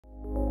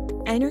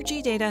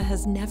Energy data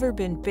has never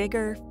been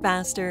bigger,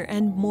 faster,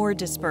 and more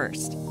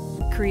dispersed,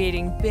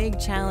 creating big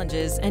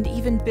challenges and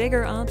even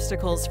bigger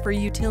obstacles for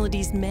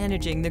utilities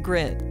managing the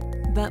grid.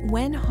 But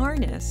when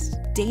harnessed,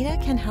 data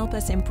can help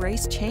us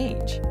embrace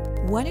change.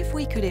 What if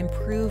we could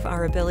improve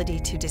our ability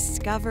to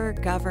discover,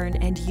 govern,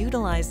 and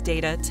utilize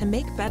data to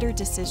make better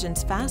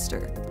decisions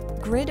faster?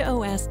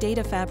 GridOS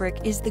Data Fabric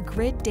is the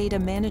grid data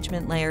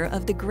management layer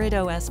of the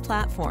GridOS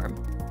platform,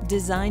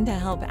 designed to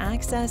help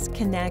access,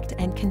 connect,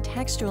 and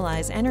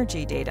contextualize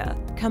energy data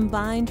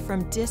combined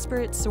from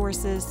disparate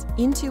sources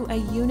into a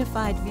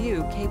unified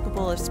view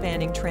capable of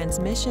spanning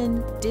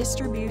transmission,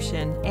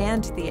 distribution,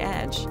 and the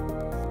edge.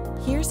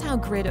 Here's how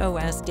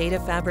GridOS Data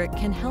Fabric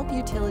can help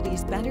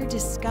utilities better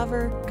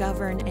discover,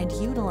 govern, and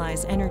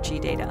utilize energy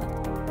data.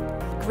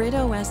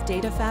 GridOS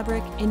Data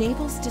Fabric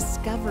enables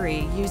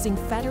discovery using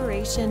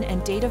federation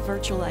and data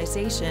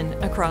virtualization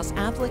across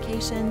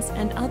applications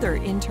and other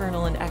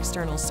internal and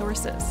external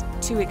sources.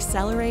 To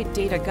accelerate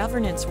data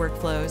governance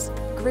workflows,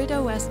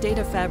 GridOS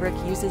Data Fabric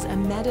uses a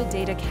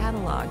metadata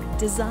catalog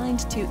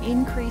designed to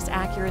increase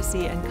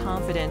accuracy and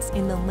confidence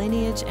in the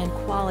lineage and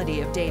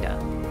quality of data.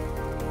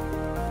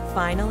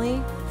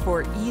 Finally,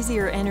 for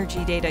easier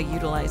energy data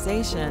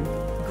utilization,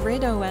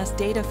 GridOS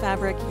Data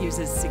Fabric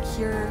uses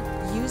secure,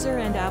 user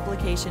and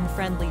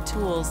application-friendly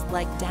tools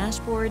like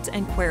dashboards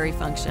and query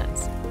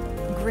functions.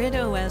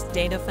 GridOS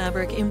Data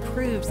Fabric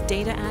improves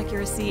data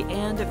accuracy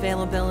and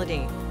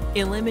availability,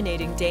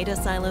 eliminating data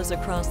silos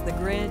across the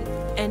grid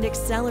and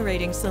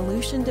accelerating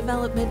solution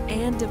development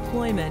and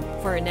deployment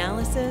for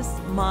analysis,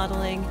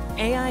 modeling,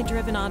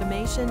 AI-driven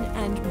automation,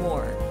 and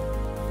more.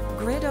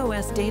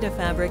 GridOS Data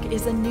Fabric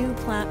is a new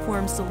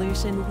platform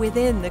solution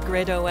within the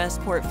GridOS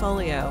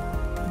portfolio,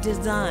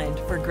 designed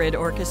for grid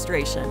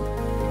orchestration.